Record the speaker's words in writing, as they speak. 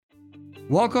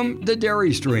Welcome to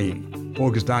Dairy Stream,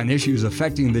 focused on issues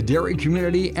affecting the dairy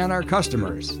community and our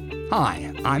customers.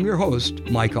 Hi, I'm your host,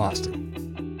 Mike Austin.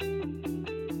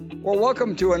 Well,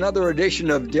 welcome to another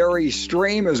edition of Dairy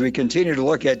Stream as we continue to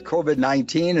look at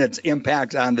COVID-19 and its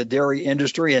impact on the dairy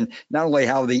industry, and not only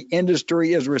how the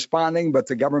industry is responding, but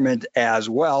the government as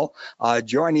well.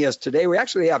 Joining us today, we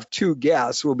actually have two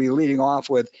guests. We'll be leading off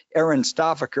with Aaron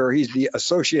Stoffaker. He's the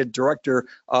Associate Director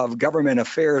of Government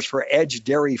Affairs for Edge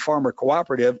Dairy Farmer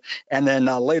Cooperative. And then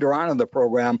later on in the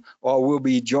program, we'll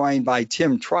be joined by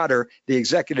Tim Trotter, the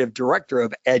Executive Director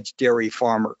of Edge Dairy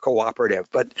Farmer Cooperative.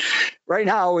 But right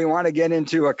now, we want to get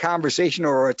into a conversation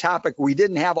or a topic we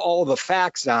didn't have all the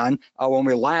facts on when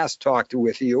we last talked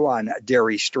with you on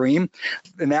Dairy Stream,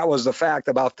 and that was the fact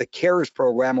about the CARES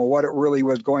program and what it really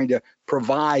was going to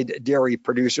provide dairy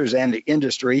producers and the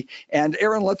industry. And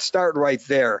Aaron, let's start right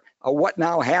there. What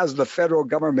now has the federal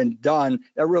government done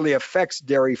that really affects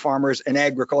dairy farmers and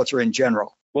agriculture in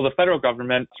general? Well, the federal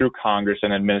government, through Congress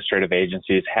and administrative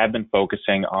agencies, have been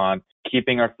focusing on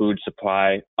keeping our food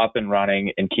supply up and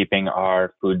running and keeping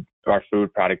our food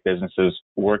product businesses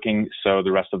working so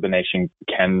the rest of the nation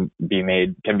can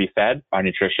be fed on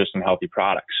nutritious and healthy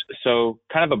products. So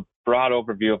kind of a broad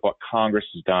overview of what Congress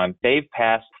has done. They've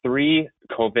passed 3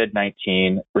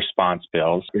 COVID-19 response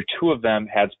bills. Two of them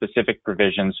had specific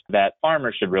provisions that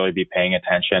farmers should really be paying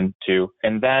attention to.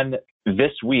 And then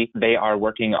this week, they are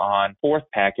working on 4th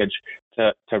package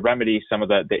to remedy some of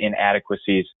the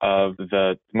inadequacies of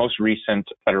the most recent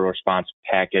federal response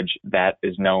package that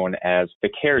is known as the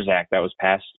CARES Act that was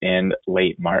passed in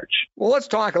late March. Well, let's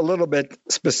talk a little bit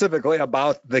specifically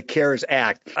about the CARES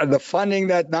Act, the funding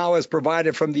that now is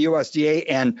provided from the USDA,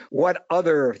 and what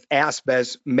other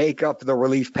aspects make up the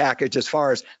relief package as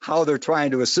far as how they're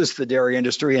trying to assist the dairy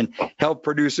industry and help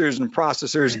producers and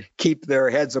processors keep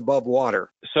their heads above water.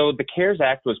 So the CARES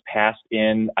Act was passed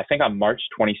on March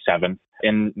 27th.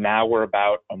 And now we're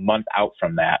about a month out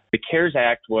from that. The CARES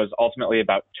Act was ultimately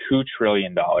about $2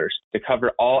 trillion to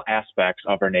cover all aspects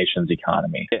of our nation's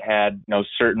economy. It had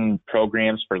certain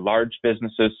programs for large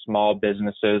businesses, small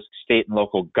businesses, state and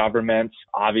local governments,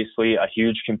 obviously a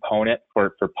huge component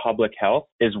for public health,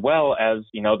 as well as,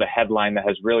 the headline that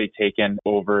has really taken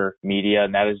over media,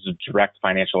 and that is direct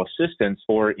financial assistance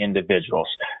for individuals.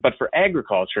 But for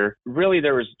agriculture, really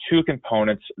there was 2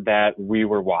 components that we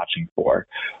were watching for.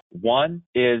 One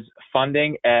is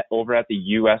funding over at the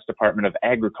U.S. Department of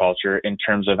Agriculture in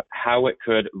terms of how it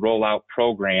could roll out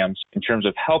programs in terms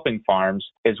of helping farms,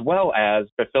 as well as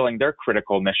fulfilling their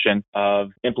critical mission of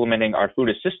implementing our food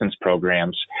assistance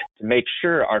programs to make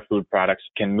sure our food products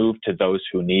can move to those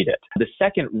who need it. The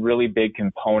second really big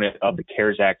component of the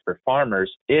CARES Act for farmers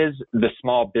is the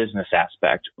small business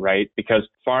aspect, right? Because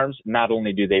farms, not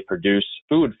only do they produce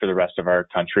food for the rest of our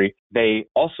country, they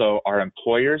also are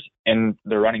employers and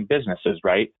they're running businesses,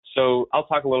 right? So I'll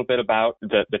talk a little bit about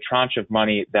the tranche of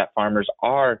money that farmers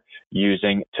are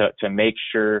using to make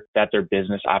sure that their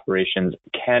business operations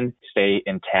can stay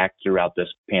intact throughout this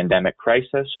pandemic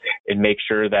crisis and make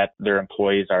sure that their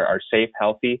employees are safe,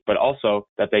 healthy, but also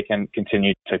that they can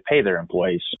continue to pay their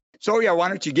employees. So, why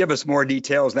don't you give us more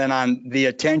details then on the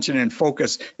attention and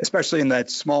focus, especially in that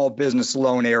small business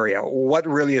loan area? What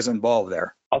really is involved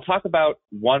there? I'll talk about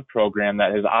one program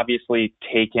that has obviously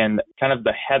taken kind of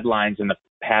the headlines in the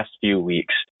past few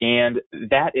weeks, and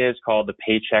that is called the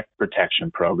Paycheck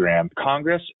Protection Program.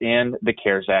 Congress in the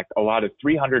CARES Act allotted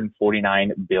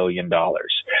 $349 billion.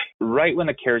 Right when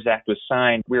the CARES Act was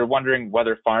signed, we were wondering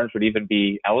whether farms would even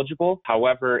be eligible.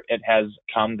 However, it has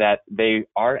come that they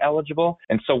are eligible.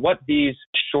 And so what these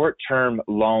short-term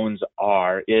loans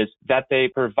are is that they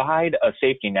provide a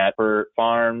safety net for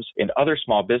farms and other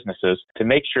small businesses to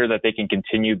make sure that they can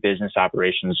continue business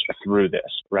operations through this,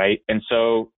 right? And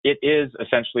so it is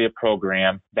essentially a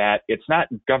program that it's not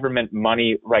government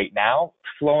money right now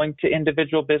flowing to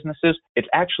individual businesses. It's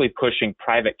actually pushing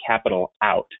private capital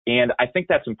out. And I think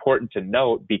that's important to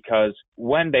note because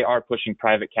when they are pushing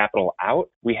private capital out,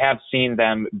 we have seen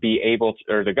them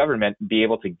the government be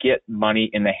able to get money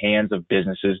in the hands of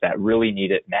businesses that really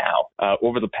need it now.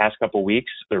 Over the past couple of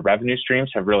weeks, their revenue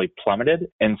streams have really plummeted.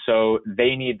 And so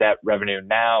they need that revenue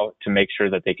now to make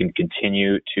sure that they can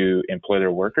continue to employ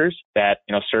their workers that,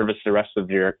 service the rest of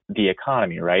the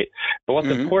economy, right? But what's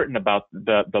important about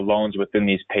the loans within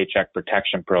these paycheck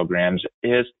protection programs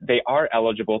is they are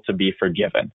eligible to be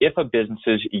forgiven. If a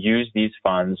businesses use these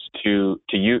funds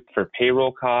for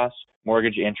payroll costs,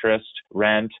 mortgage interest,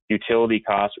 rent, utility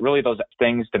costs, really those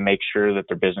things to make sure that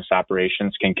their business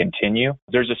operations can continue.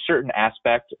 There's a certain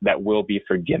aspect that will be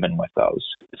forgiven with those.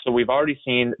 So we've already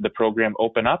seen the program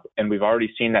open up, and we've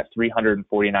already seen that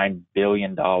 $349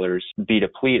 billion be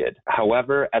depleted.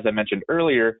 However, as I mentioned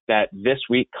earlier, that this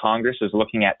week Congress is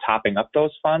looking at topping up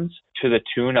those funds to the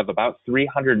tune of about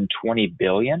 $320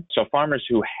 billion. So farmers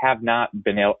who have not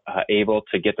been able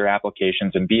to get their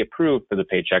applications and be approved for the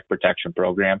Paycheck Protection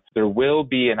Program, there will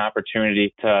be an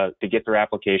opportunity to get their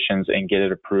applications and get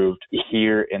it approved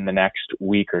here in the next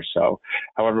week or so.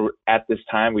 However, at this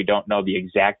time, we don't know the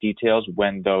exact details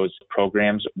when those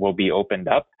programs will be opened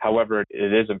up. However,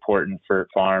 it is important for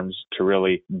farms to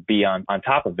really be on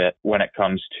top of it when it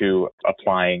comes to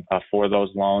applying for those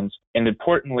loans. And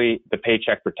importantly, the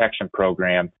Paycheck Protection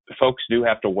Program, folks do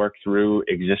have to work through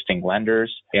existing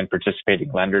lenders and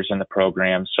participating lenders in the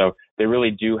program. So they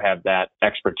really do have that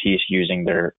expertise using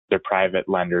their private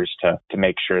lenders to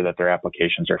make sure that their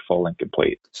applications are full and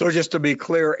complete. So just to be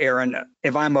clear, Aaron,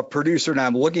 if I'm a producer and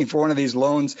I'm looking for one of these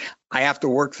loans, I have to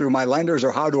work through my lenders,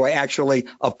 or how do I actually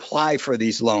apply for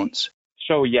these loans?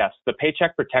 So yes, the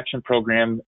Paycheck Protection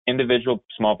Program, individual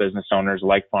small business owners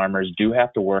like farmers do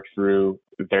have to work through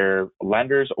their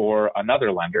lenders or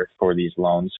another lender for these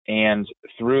loans. And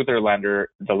through their lender,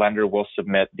 the lender will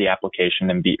submit the application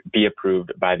and be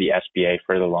approved by the SBA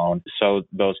for the loan, so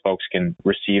those folks can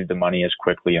receive the money as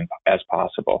quickly as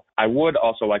possible. I would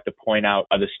also like to point out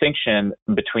a distinction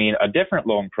between a different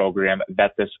loan program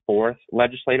that this fourth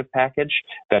legislative package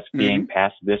that's being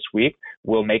passed this week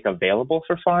will make available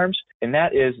for farms, and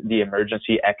that is the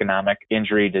Emergency Economic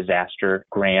Injury Disaster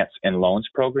Grants and Loans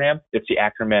Program. It's the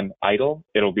acronym EIDL.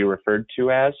 It'll be referred to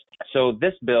as. So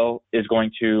this bill is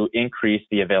going to increase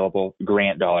the available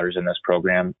grant dollars in this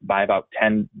program by about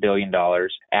 $10 billion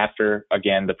after,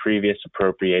 again, the previous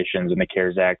appropriations in the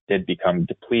CARES Act did become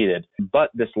depleted.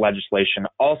 But this legislation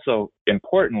also,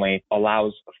 importantly,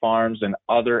 allows farms and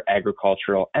other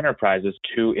agricultural enterprises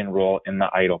to enroll in the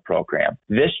EIDL program.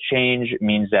 This change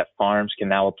means that farms can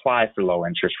now apply for low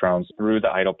interest loans through the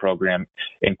EIDL program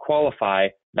and qualify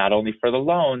not only for the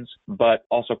loans, but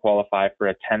also qualify for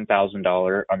a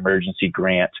 $10,000 emergency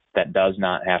grant that does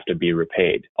not have to be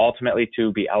repaid. Ultimately,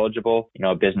 to be eligible,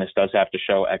 a business does have to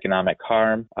show economic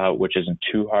harm, which isn't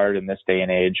too hard in this day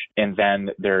and age. And then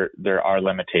there are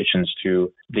limitations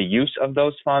to the use of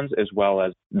those funds, as well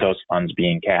as those funds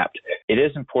being capped. It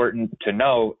is important to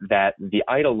know that the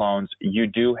EIDL loans, you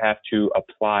do have to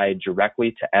apply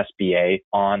directly to SBA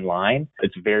online.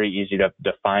 It's very easy to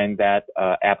find that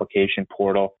application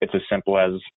portal. It's as simple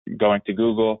as going to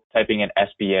Google, typing in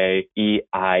SBA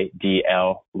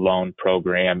EIDL loan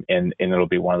program, and it'll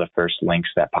be one of the first links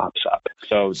that pops up.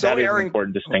 So that is an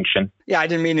important distinction. Yeah, I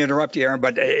didn't mean to interrupt you, Aaron,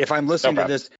 but if I'm listening to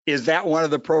this, is that one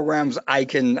of the programs I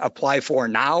can apply for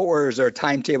now, or is there a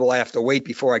timetable I have to wait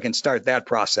before I can start that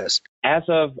process? As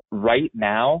of right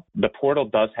now, the portal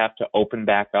does have to open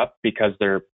back up because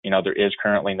there is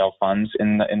currently no funds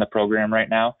in the program right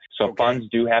now. So funds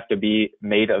do have to be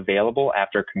made available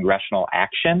after congressional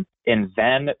action. And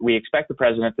then we expect the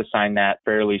president to sign that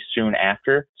fairly soon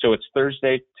after. So it's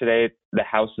Thursday today. The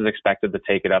House is expected to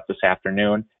take it up this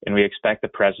afternoon, and we expect the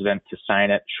president to sign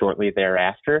it shortly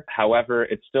thereafter. However,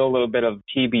 it's still a little bit of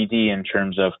TBD in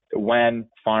terms of when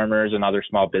farmers and other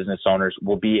small business owners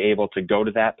will be able to go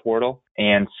to that portal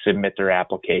and submit their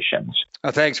applications.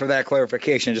 Thanks for that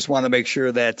clarification. Just want to make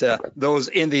sure that those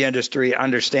in the industry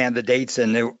understand the dates,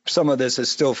 and some of this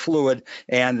is still fluid,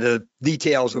 and the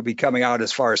details will be coming out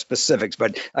as far as specifics.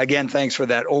 But again, thanks for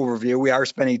that overview. We are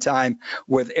spending time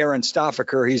with Aaron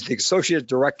Stoffaker. He's the Associate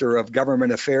Director of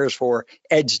Government Affairs for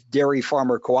Edge Dairy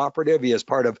Farmer Cooperative. He is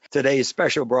part of today's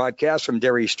special broadcast from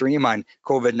Dairy Stream on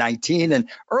COVID-19. And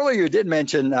earlier you did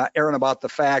mention, Aaron, about the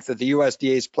fact that the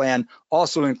USDA's plan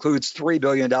also includes $3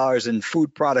 billion in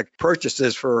food product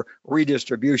purchases for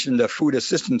redistribution to food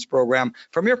assistance program.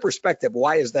 From your perspective,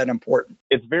 why is that important?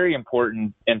 It's very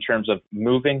important in terms of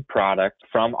moving product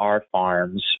from our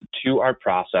farms to our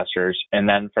processors, and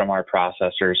then from our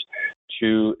processors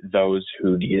to those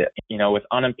who need it. With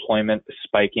unemployment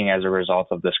spiking as a result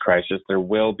of this crisis, there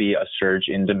will be a surge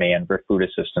in demand for food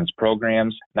assistance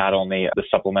programs, not only the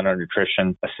Supplemental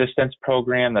Nutrition Assistance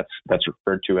Program that's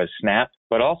referred to as SNAP,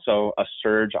 but also a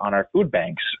surge on our food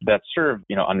banks that serve,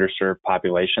 underserved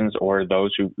populations or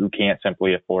those who can't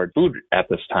simply afford food at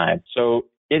this time. So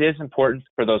it is important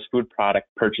for those food product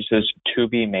purchases to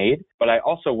be made, but I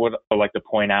also would like to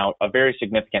point out a very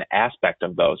significant aspect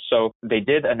of those. So they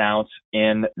did announce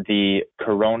in the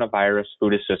Coronavirus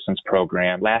Food Assistance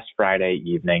Program last Friday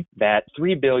evening that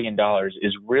 $3 billion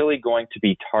is really going to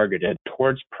be targeted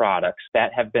towards products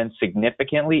that have been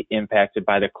significantly impacted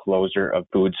by the closure of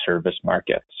food service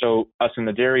markets. So us in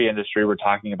the dairy industry, we're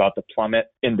talking about the plummet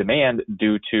in demand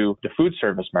due to the food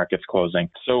service markets closing.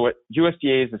 So what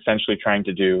USDA is essentially trying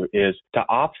to do is to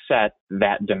offset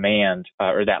that demand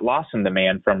or that loss in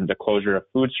demand from the closure of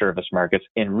food service markets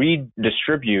and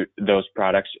redistribute those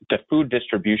products to food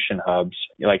distribution hubs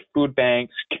like food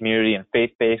banks, community and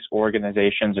faith-based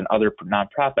organizations, and other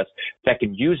nonprofits that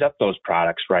can use up those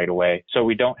products right away. So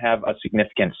we don't have a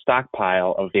significant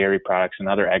stockpile of dairy products and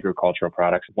other agricultural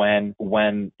products when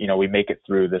we make it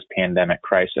through this pandemic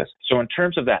crisis. So in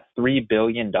terms of that $3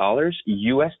 billion,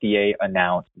 USDA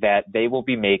announced that they will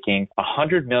be making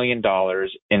 $100 million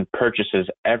in purchases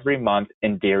every month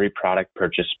in dairy product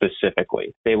purchase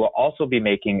specifically. They will also be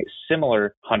making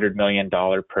similar $100 million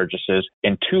purchases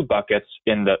in two buckets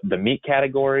in the meat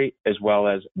category as well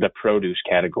as the produce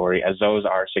category, as those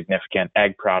are significant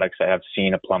ag products that have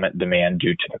seen a plummet in demand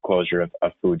due to the closure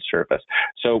of food service.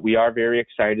 So we are very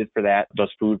excited for that.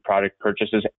 Those food product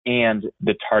purchases and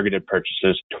the targeted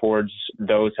purchases towards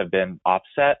those have been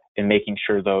offset in making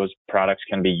sure those products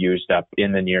can be used up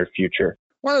in the near future.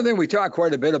 One of the things we talked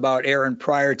quite a bit about, Aaron,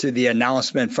 prior to the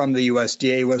announcement from the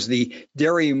USDA was the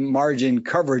Dairy Margin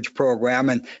Coverage Program,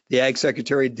 and the Ag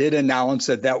Secretary did announce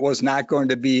that that was not going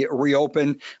to be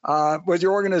reopened. Was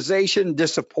your organization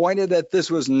disappointed that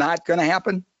this was not going to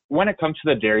happen? When it comes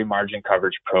to the Dairy Margin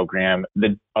Coverage Program,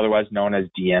 otherwise known as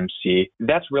DMC,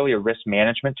 that's really a risk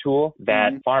management tool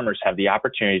that farmers have the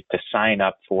opportunity to sign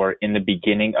up for in the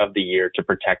beginning of the year to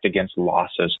protect against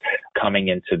losses coming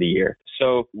into the year.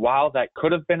 So while that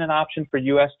could have been an option for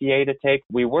USDA to take,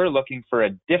 we were looking for a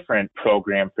different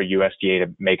program for USDA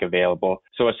to make available.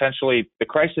 So essentially, the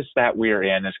crisis that we are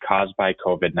in is caused by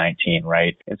COVID-19,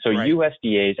 right? And so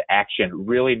USDA's action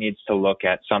really needs to look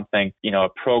at something, a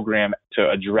program to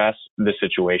address the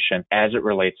situation as it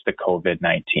relates to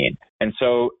COVID-19. And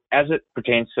so as it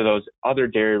pertains to those other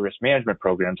dairy risk management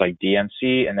programs like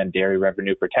DMC and then Dairy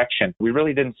Revenue Protection, we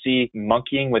really didn't see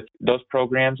monkeying with those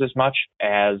programs as much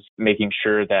as making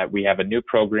sure that we have a new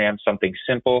program, something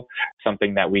simple,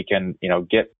 something that we can,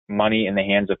 get money in the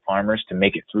hands of farmers to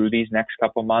make it through these next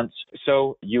couple months.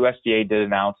 So USDA did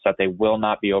announce that they will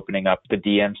not be opening up the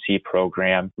DMC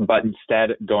program, but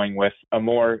instead going with a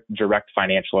more direct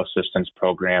financial assistance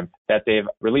program that they've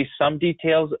released some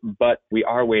details, but we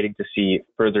are waiting to see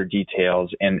further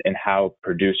details in how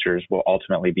producers will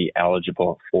ultimately be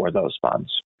eligible for those funds.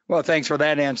 Well, thanks for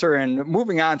that answer. And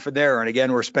moving on from there, and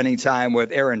again, we're spending time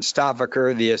with Aaron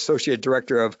Stauffacher, the Associate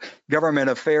Director of Government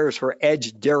Affairs for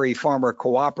Edge Dairy Farmer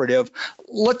Cooperative.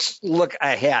 Let's look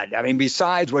ahead. I mean,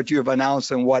 besides what you've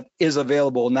announced and what is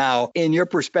available now, in your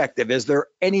perspective, is there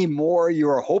any more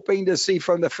you're hoping to see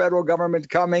from the federal government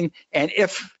coming? And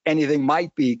if anything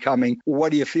might be coming,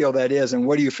 what do you feel that is, and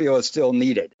what do you feel is still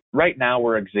needed? Right now,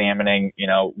 we're examining,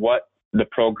 what the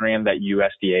program that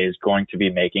USDA is going to be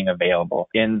making available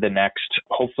in the next,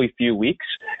 hopefully, few weeks,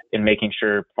 in making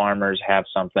sure farmers have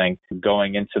something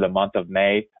going into the month of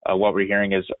May. What we're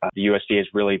hearing is the USDA is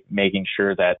really making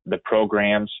sure that the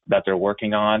programs that they're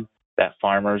working on, that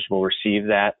farmers will receive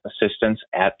that assistance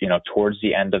at, towards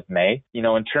the end of May.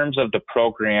 In terms of the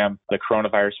program, the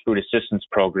Coronavirus Food Assistance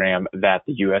Program that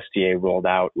the USDA rolled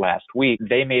out last week,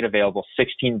 they made available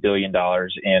 $16 billion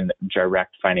in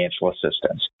direct financial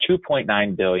assistance.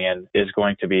 $2.9 billion is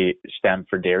going to be stemmed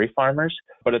for dairy farmers,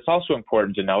 but it's also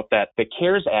important to note that the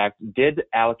CARES Act did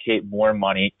allocate more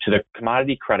money to the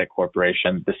Commodity Credit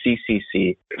Corporation, the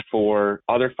CCC, for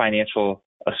other financial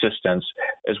assistance,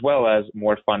 as well as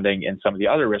more funding in some of the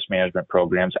other risk management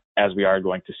programs, as we are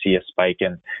going to see a spike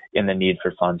in the need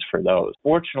for funds for those.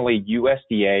 Fortunately,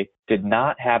 USDA did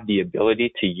not have the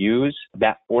ability to use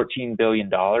that $14 billion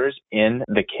in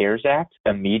the CARES Act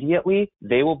immediately.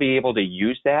 They will be able to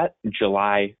use that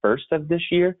July 1st of this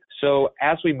year. So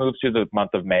as we move through the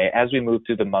month of May, as we move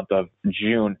through the month of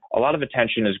June, a lot of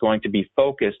attention is going to be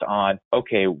focused on,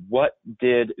 okay, what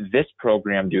did this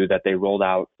program do that they rolled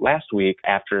out last week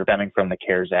after stemming from the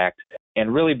CARES Act?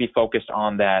 and really be focused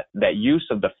on that use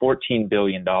of the $14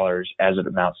 billion as it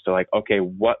amounts to like, okay,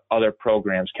 what other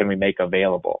programs can we make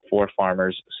available for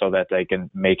farmers so that they can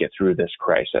make it through this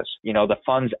crisis? The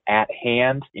funds at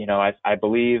hand, I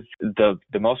believe the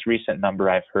most recent number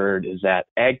I've heard is that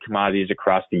ag commodities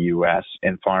across the U.S.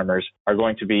 and farmers are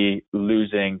going to be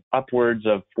losing upwards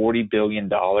of $40 billion.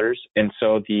 And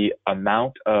so the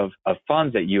amount of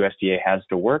funds that USDA has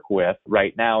to work with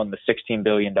right now and the $16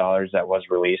 billion that was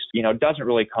released, doesn't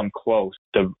really come close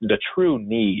to the true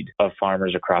need of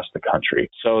farmers across the country.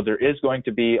 So there is going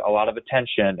to be a lot of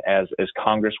attention as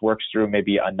Congress works through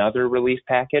maybe another relief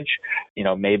package,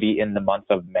 maybe in the month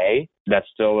of May. That's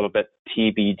still a little bit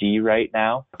TBD right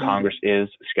now. Congress is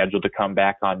scheduled to come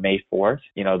back on May 4th.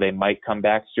 They might come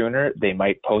back sooner. They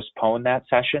might postpone that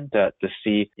session to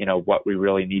see, what we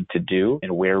really need to do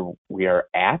and where we are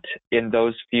at in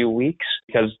those few weeks,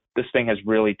 because this thing has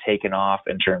really taken off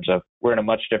in terms of we're in a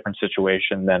much different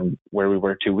situation than where we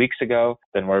were 2 weeks ago,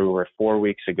 than where we were 4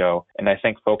 weeks ago. And I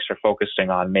think folks are focusing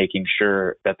on making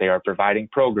sure that they are providing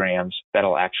programs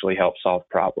that'll actually help solve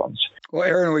problems. Well,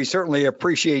 Aaron, we certainly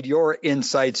appreciate your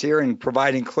insights here and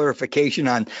providing clarification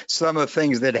on some of the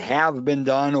things that have been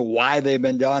done, why they've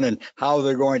been done, and how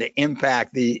they're going to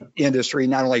impact the industry,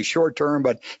 not only short term,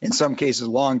 but in some cases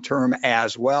long term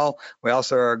as well. We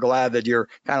also are glad that you're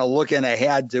kind of looking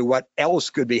ahead to what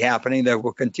else could be happening that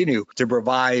will continue to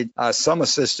provide some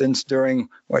assistance during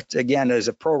what, again, is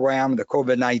a program, the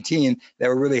COVID-19, that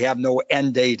we really have no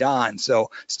end date on. So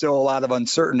still a lot of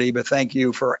uncertainty, but thank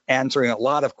you for answering a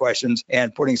lot of questions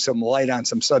and putting some light on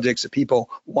some subjects that people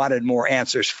wanted more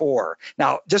answers for.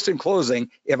 Now, just in closing,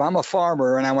 if I'm a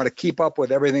farmer and I want to keep up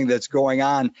with everything that's going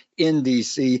on in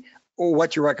DC,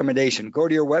 what's your recommendation? Go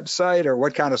to your website, or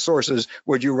what kind of sources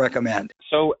would you recommend?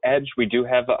 So EDGE, we do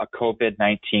have a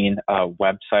COVID-19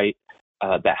 website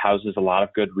that houses a lot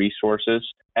of good resources.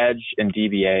 EDGE and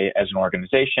DBA as an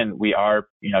organization, we are,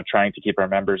 trying to keep our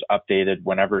members updated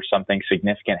whenever something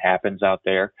significant happens out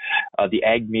there. The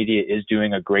ag media is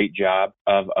doing a great job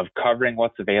of covering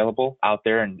what's available out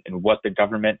there and what the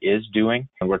government is doing.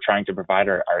 And we're trying to provide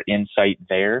our insight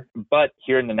there. But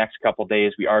here in the next couple of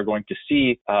days, we are going to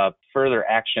see further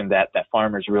action that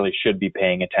farmers really should be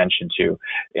paying attention to.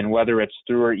 And whether it's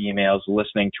through our emails,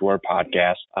 listening to our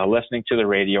podcast, listening to the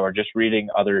radio, or just reading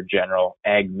other general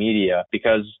ag media,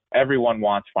 because everyone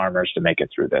wants farmers to make it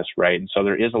through this, right? And so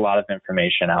there is a lot of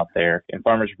information out there, and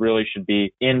farmers really should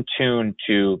be in tune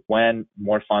to when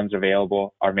more funds are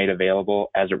made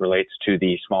available as it relates to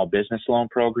the small business loan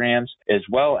programs, as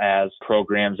well as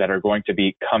programs that are going to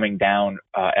be coming down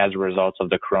as a result of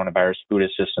the coronavirus food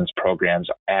assistance programs,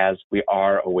 as we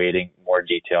are awaiting more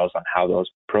details on how those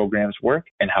programs work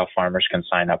and how farmers can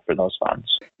sign up for those funds.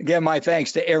 Again, my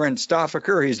thanks to Aaron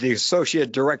Stoffaker. He's the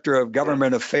Associate Director of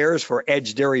Government Affairs for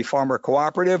EDGE Dairy Farmer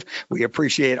Cooperative. We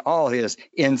appreciate all his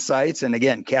insights and,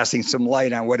 again, casting some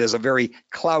light on what is a very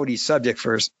cloudy subject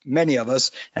for many of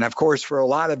us. And, of course, for a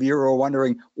lot of you who are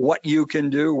wondering what you can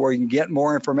do, where you can get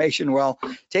more information, well,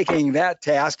 taking that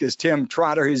task is Tim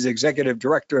Trotter. He's the Executive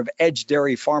Director of EDGE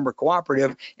Dairy Farmer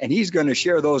Cooperative, and he's going to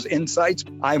share those insights.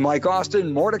 I'm Mike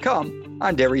Austin. More to come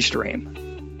on Dairy Stream.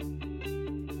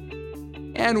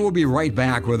 And we'll be right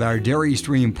back with our Dairy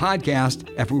Stream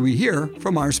podcast after we hear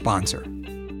from our sponsor.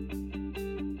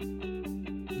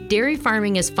 Dairy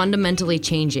farming is fundamentally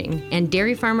changing, and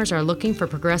dairy farmers are looking for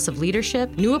progressive leadership,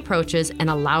 new approaches, and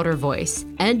a louder voice.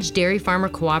 EDGE Dairy Farmer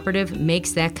Cooperative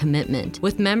makes that commitment.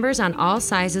 With members on all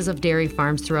sizes of dairy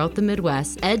farms throughout the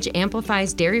Midwest, EDGE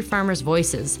amplifies dairy farmers'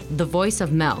 voices, the voice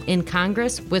of milk, in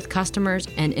Congress, with customers,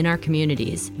 and in our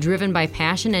communities. Driven by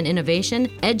passion and innovation,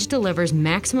 EDGE delivers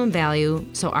maximum value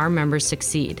so our members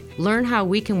succeed. Learn how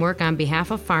we can work on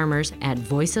behalf of farmers at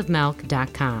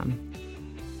voiceofmilk.com.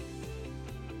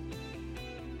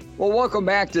 Well, welcome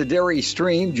back to Dairy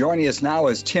Stream. Joining us now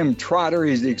is Tim Trotter.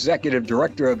 He's the Executive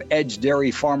Director of EDGE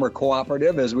Dairy Farmer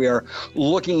Cooperative, as we are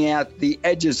looking at the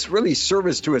EDGE's really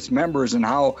service to its members and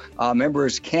how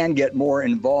members can get more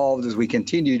involved as we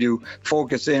continue to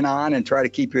focus in on and try to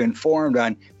keep you informed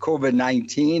on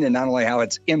COVID-19 and not only how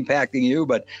it's impacting you,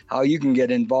 but how you can get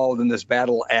involved in this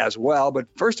battle as well. But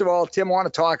first of all, Tim, I want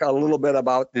to talk a little bit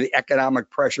about the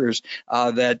economic pressures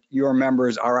that your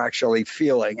members are actually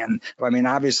feeling. And I mean,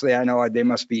 obviously, I know they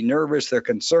must be nervous, they're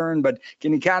concerned, but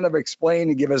can you kind of explain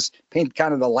and paint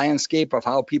kind of the landscape of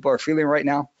how people are feeling right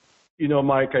now?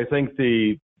 Mike, I think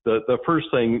the first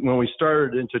thing, when we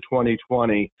started into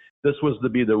 2020, this was to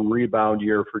be the rebound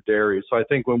year for dairy. So I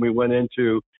think when we went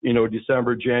into,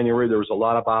 December, January, there was a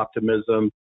lot of optimism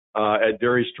at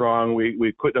Dairy Strong.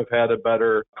 We couldn't have had a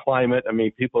better climate. I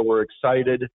mean, people were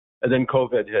excited and then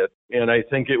COVID hit. And I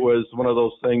think it was one of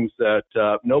those things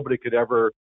that nobody could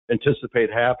ever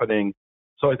anticipate happening.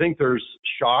 So I think there's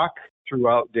shock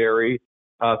throughout dairy,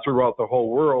 throughout the whole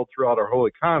world, throughout our whole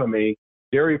economy.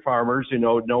 Dairy farmers,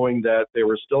 knowing that they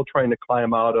were still trying to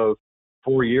climb out of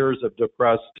 4 years of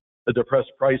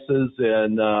depressed prices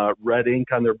and red ink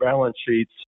on their balance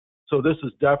sheets. So this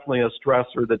is definitely a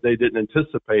stressor that they didn't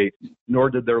anticipate, nor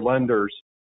did their lenders.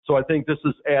 So I think this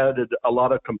has added a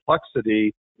lot of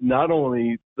complexity, not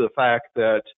only the fact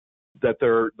that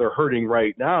they're hurting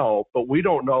right now, but we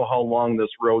don't know how long this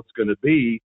road's going to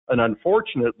be. And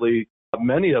unfortunately,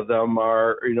 many of them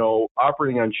are,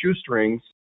 operating on shoestrings.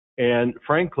 And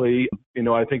frankly,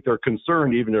 I think they're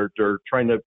concerned, even they're trying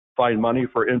to find money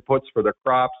for inputs for the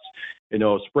crops.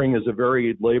 Spring is a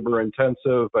very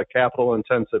labor-intensive,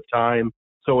 capital-intensive time.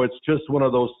 So it's just one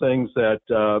of those things that,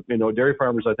 dairy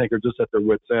farmers, I think, are just at their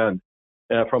wits' end.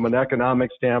 From an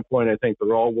economic standpoint, I think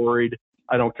they're all worried.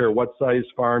 I don't care what size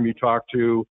farm you talk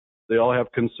to, they all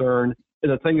have concern.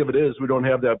 And the thing of it is, we don't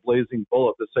have that blazing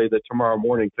bullet to say that tomorrow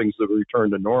morning things will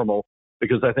return to normal,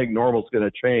 because I think normal is going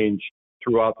to change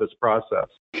throughout this process.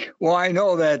 Well, I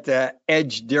know that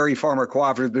Edge Dairy Farmer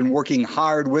Cooperative has been working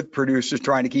hard with producers,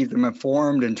 trying to keep them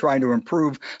informed and trying to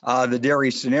improve the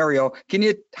dairy scenario. Can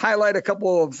you highlight a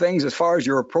couple of things as far as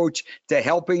your approach to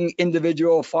helping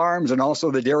individual farms and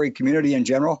also the dairy community in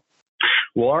general?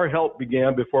 Well, our help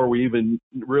began before we even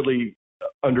really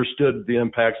understood the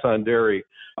impacts on dairy.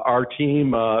 Our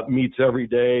team meets every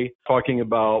day talking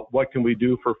about what can we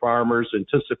do for farmers,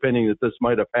 anticipating that this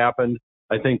might have happened.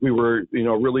 I think we were,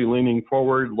 really leaning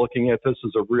forward, looking at this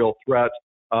as a real threat.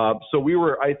 So we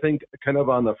were, I think, kind of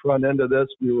on the front end of this.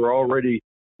 We were already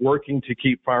working to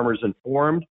keep farmers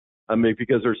informed.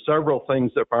 Because there's several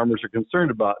things that farmers are concerned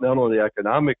about, not only the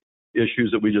economic issues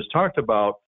that we just talked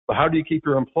about, but how do you keep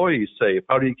your employees safe?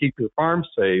 How do you keep your farm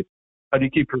safe? How do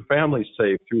you keep your family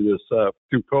safe through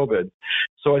COVID?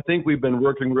 So I think we've been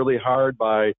working really hard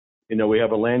by, we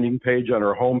have a landing page on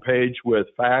our homepage with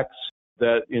facts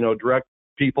that, direct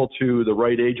people to the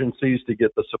right agencies to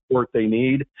get the support they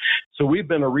need. So we've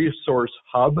been a resource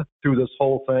hub through this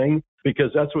whole thing,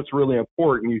 because that's what's really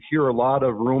important. You hear a lot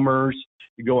of rumors.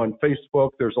 You go on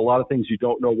Facebook, there's a lot of things you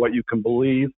don't know what you can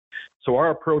believe. So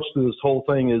our approach to this whole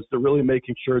thing is to really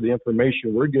making sure the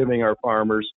information we're giving our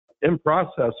farmers and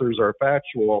processors are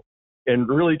factual, and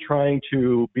really trying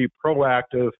to be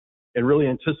proactive and really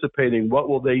anticipating what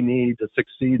will they need to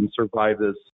succeed and survive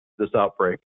this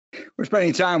outbreak. We're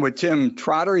spending time with Tim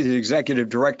Trotter, the executive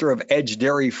director of Edge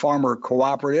Dairy Farmer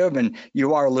Cooperative, and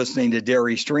you are listening to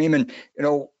Dairy Stream. And,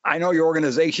 I know your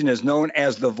organization is known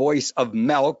as the voice of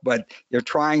milk, but you're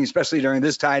trying, especially during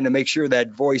this time, to make sure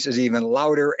that voice is even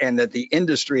louder and that the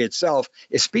industry itself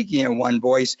is speaking in one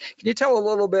voice. Can you tell a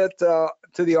little bit to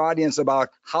the audience about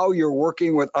how you're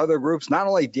working with other groups, not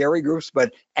only dairy groups,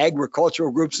 but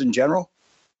agricultural groups in general?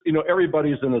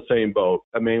 Everybody's in the same boat.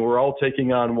 We're all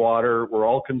taking on water. We're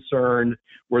all concerned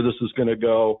where this is going to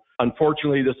go.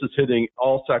 Unfortunately, this is hitting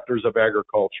all sectors of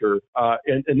agriculture,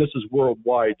 and this is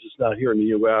worldwide, just not here in the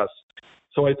U.S.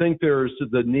 So I think there's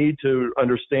the need to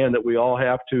understand that we all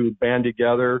have to band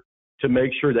together to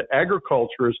make sure that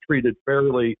agriculture is treated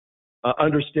fairly,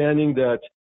 understanding that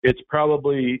it's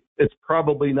probably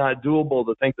not doable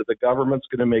to think that the government's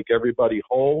going to make everybody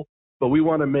whole. But we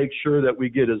want to make sure that we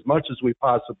get as much as we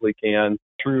possibly can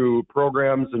through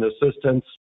programs and assistance,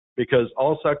 because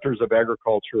all sectors of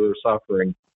agriculture are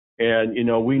suffering. And,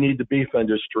 we need the beef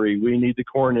industry. We need the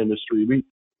corn industry.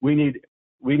 We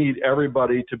need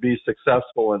everybody to be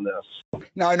successful in this.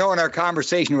 Now, I know in our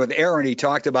conversation with Aaron, he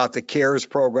talked about the CARES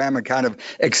program and kind of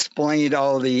explained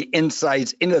all the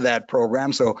insights into that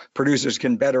program so producers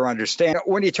can better understand.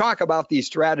 When you talk about these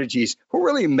strategies, who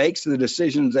really makes the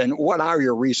decisions and what are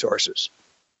your resources?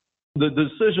 The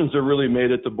decisions are really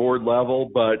made at the board level,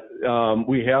 but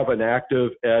we have an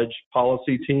active EDGE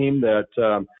policy team that,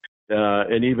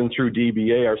 and even through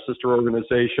DBA, our sister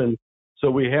organization. So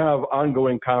we have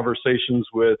ongoing conversations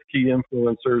with key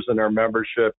influencers in our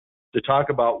membership to talk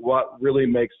about what really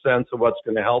makes sense and what's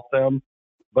going to help them.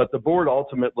 But the board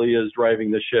ultimately is driving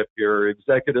the ship here.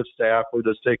 Executive staff, we're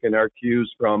just taking our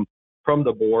cues from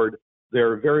the board.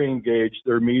 They're very engaged.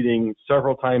 They're meeting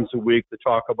several times a week to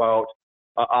talk about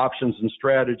options and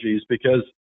strategies, because,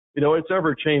 it's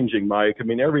ever changing, Mike.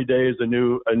 Every day is a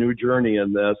new journey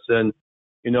in this. And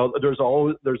there's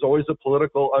always a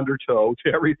political undertow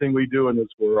to everything we do in this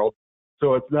world.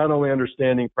 So it's not only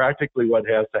understanding practically what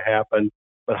has to happen,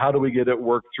 but how do we get it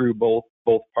worked through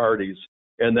both parties?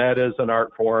 And that is an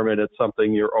art form, and it's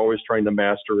something you're always trying to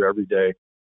master every day.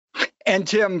 And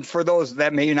Tim, for those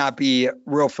that may not be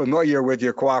real familiar with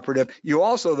your cooperative, you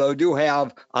also, though, do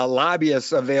have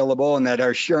lobbyists available and that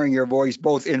are sharing your voice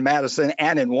both in Madison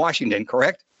and in Washington,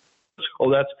 correct?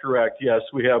 Oh, that's correct. Yes,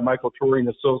 we have Michael Torrey and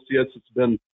Associates. It's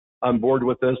been on board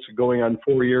with us going on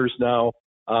 4 years now.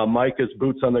 Mike is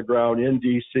boots on the ground in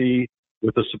D.C.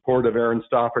 with the support of Aaron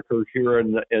Stoffaker here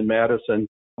in Madison.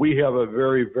 We have a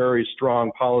very, very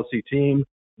strong policy team,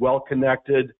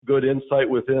 well-connected, good insight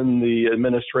within the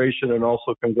administration and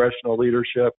also congressional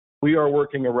leadership. We are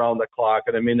working around the clock.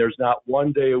 And I mean, there's not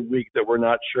one day a week that we're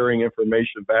not sharing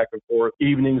information back and forth,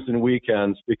 evenings and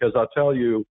weekends, because I'll tell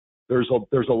you, there's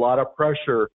a lot of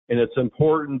pressure, and it's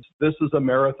important. This is a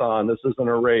marathon. This isn't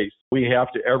a race. We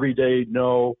have to every day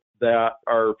know that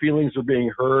our feelings are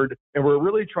being heard, and we're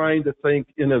really trying to think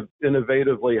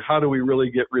innovatively, how do we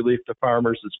really get relief to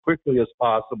farmers as quickly as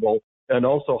possible, and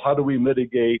also how do we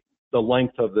mitigate the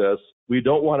length of this. We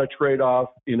don't want to trade off,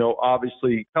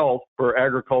 obviously health for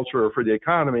agriculture or for the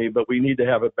economy, but we need to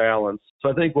have a balance. So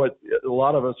I think what a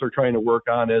lot of us are trying to work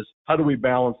on is how do we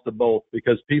balance the both?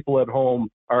 Because people at home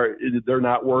they're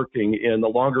not working, and the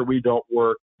longer we don't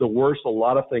work, the worse a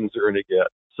lot of things are going to get.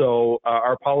 So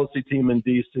our policy team in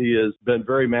D.C. has been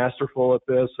very masterful at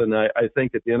this, and I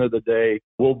think at the end of the day,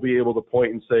 we'll be able to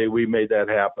point and say we made that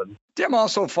happen. Tim,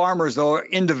 also farmers, though,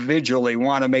 individually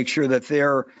want to make sure that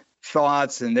their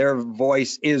thoughts and their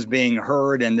voice is being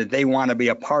heard and that they want to be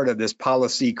a part of this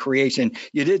policy creation.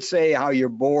 You did say how your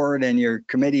board and your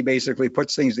committee basically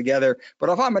puts things together,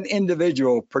 but if I'm an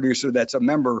individual producer that's a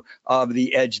member of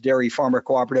the Edge Dairy Farmer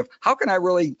Cooperative, how can I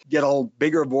really get a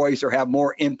bigger voice or have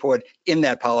more input in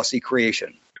that policy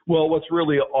creation? Well, what's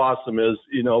really awesome is,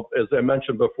 as I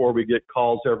mentioned before, we get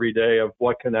calls every day of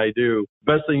what can I do?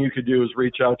 Best thing you could do is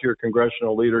reach out to your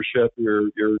congressional leadership, your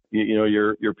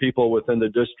people within the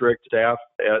district, staff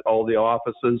at all the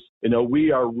offices.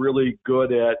 We are really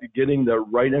good at getting the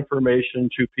right information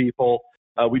to people.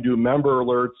 We do member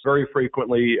alerts very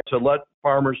frequently to let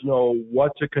farmers know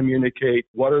what to communicate,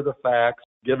 what are the facts,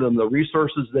 give them the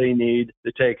resources they need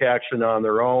to take action on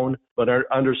their own, but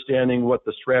understanding what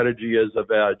the strategy is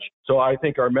of EDGE. So I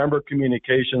think our member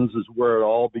communications is where it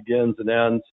all begins and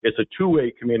ends. It's a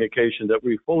two-way communication that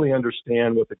we fully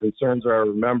understand what the concerns are of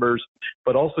our members,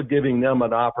 but also giving them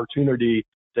an opportunity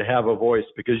to have a voice.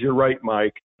 Because you're right,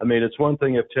 Mike. I mean, it's one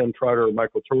thing if Tim Trotter or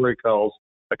Michael Torrey calls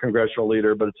a congressional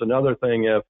leader, but it's another thing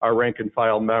if our rank and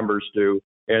file members do.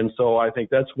 And so I think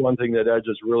that's one thing that EDGE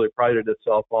has really prided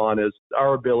itself on is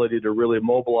our ability to really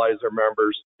mobilize our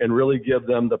members and really give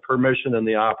them the permission and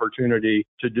the opportunity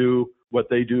to do what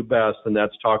they do best, and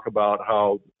that's talk about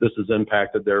how this has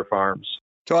impacted their farms.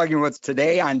 Talking with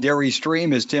today on Dairy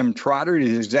Stream is Tim Trotter,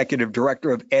 the Executive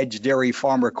Director of Edge Dairy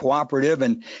Farmer Cooperative.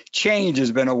 And change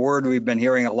has been a word we've been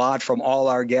hearing a lot from all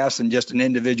our guests and just in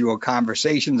individual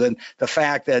conversations. And the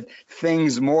fact that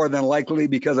things more than likely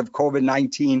because of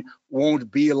COVID-19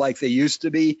 won't be like they used to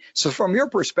be. So from your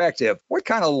perspective, what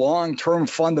kind of long-term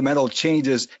fundamental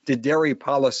changes to dairy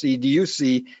policy do you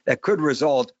see that could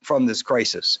result from this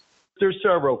crisis? There's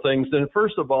several things. And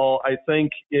first of all, I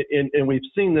think, and we've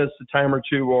seen this a time or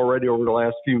two already over the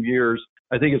last few years,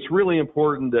 I think it's really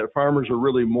important that farmers are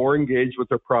really more engaged with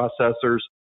their processors,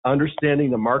 understanding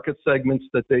the market segments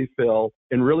that they fill,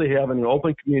 and really having an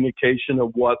open communication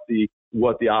of what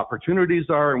the opportunities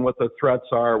are and what the threats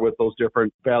are with those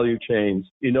different value chains.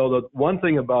 The one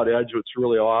thing about EDGE that's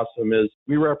really awesome is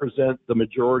we represent the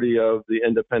majority of the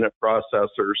independent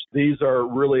processors. These are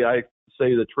really, I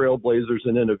say, the trailblazers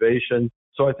in innovation.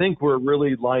 So I think we're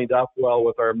really lined up well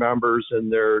with our members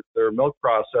and their milk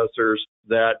processors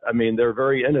that, they're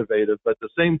very innovative, but at the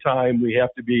same time, we have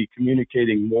to be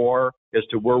communicating more as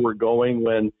to where we're going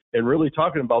and really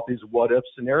talking about these what-if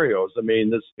scenarios.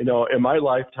 In my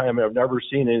lifetime, I've never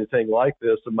seen anything like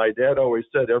this. And my dad always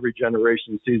said every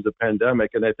generation sees a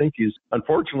pandemic. And I think he's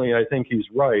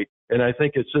right. And I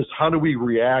think it's just how do we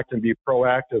react and be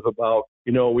proactive about,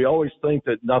 we always think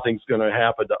that nothing's going to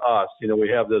happen to us. We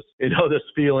have this, this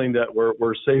feeling that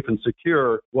we're safe and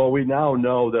secure. Well, we now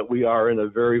know that we are in a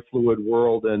very fluid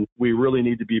world and we really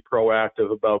need to be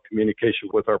proactive about communication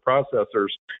with our processors.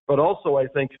 But also, I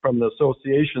think from the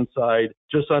association side,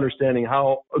 just understanding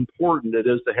how important it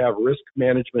is to have risk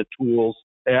management tools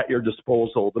at your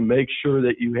disposal to make sure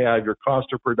that you have your cost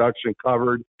of production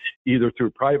covered either through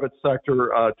private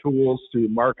sector tools through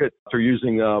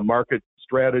using market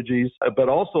strategies, but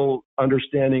also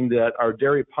understanding that our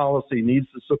dairy policy needs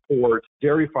to support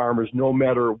dairy farmers no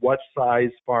matter what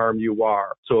size farm you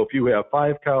are. So if you have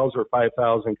 5 cows or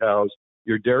 5,000 cows,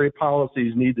 Your dairy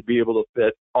policies need to be able to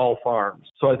fit all farms.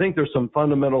 So I think there's some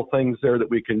fundamental things there that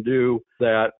we can do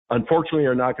that unfortunately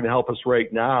are not going to help us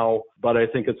right now, but I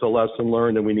think it's a lesson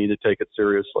learned and we need to take it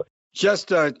seriously.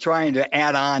 Just trying to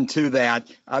add on to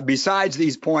that, besides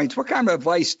these points, what kind of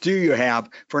advice do you have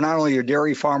for not only your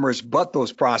dairy farmers, but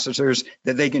those processors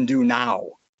that they can do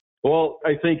now? Well,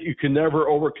 I think you can never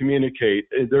over-communicate.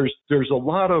 There's a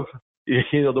lot of,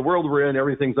 the world we're in,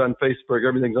 everything's on Facebook,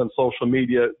 everything's on social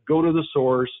media. Go to the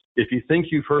source. If you think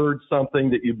you've heard something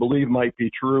that you believe might be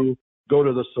true, go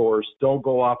to the source. Don't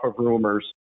go off of rumors.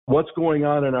 What's going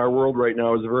on in our world right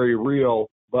now is very real.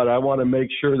 But I want to make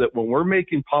sure that when we're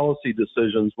making policy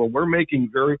decisions, when we're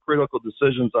making very critical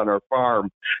decisions on our farm,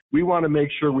 we want to make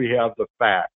sure we have the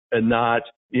facts and not,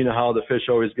 how the fish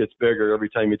always gets bigger every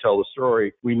time you tell the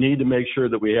story. We need to make sure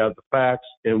that we have the facts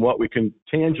and what we can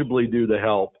tangibly do to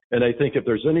help. And I think if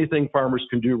there's anything farmers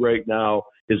can do right now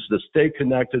is to stay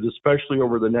connected, especially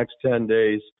over the next 10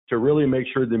 days, to really make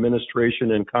sure the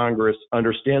administration and Congress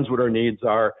understands what our needs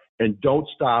are and don't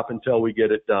stop until we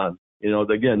get it done.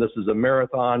 Again, this is a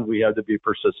marathon. We have to be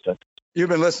persistent. You've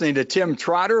been listening to Tim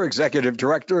Trotter, Executive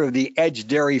Director of the Edge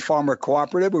Dairy Farmer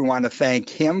Cooperative. We want to thank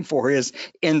him for his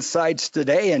insights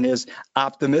today and his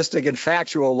optimistic and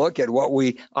factual look at what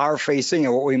we are facing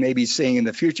and what we may be seeing in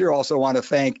the future. Also want to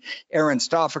thank Aaron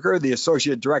Stoffaker, the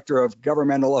Associate Director of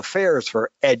Governmental Affairs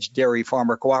for Edge Dairy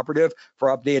Farmer Cooperative, for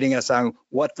updating us on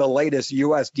what the latest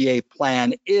USDA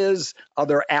plan is,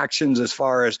 other actions as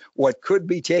far as what could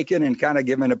be taken, and kind of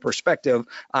giving a perspective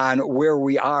on where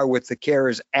we are with the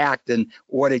CARES Act and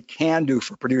what it can do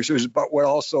for producers, but what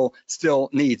also still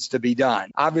needs to be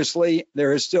done. Obviously,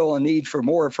 there is still a need for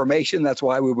more information. That's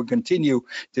why we will continue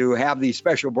to have these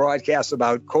special broadcasts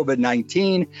about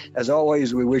COVID-19. As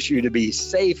always, we wish you to be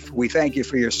safe. We thank you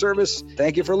for your service.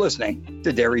 Thank you for listening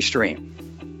to Dairy Stream.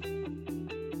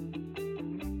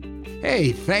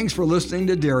 Hey, thanks for listening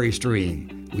to Dairy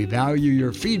Stream. We value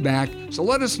your feedback, so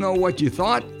let us know what you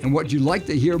thought and what you'd like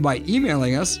to hear by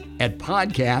emailing us at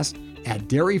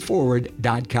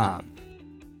podcast@dairyforward.com.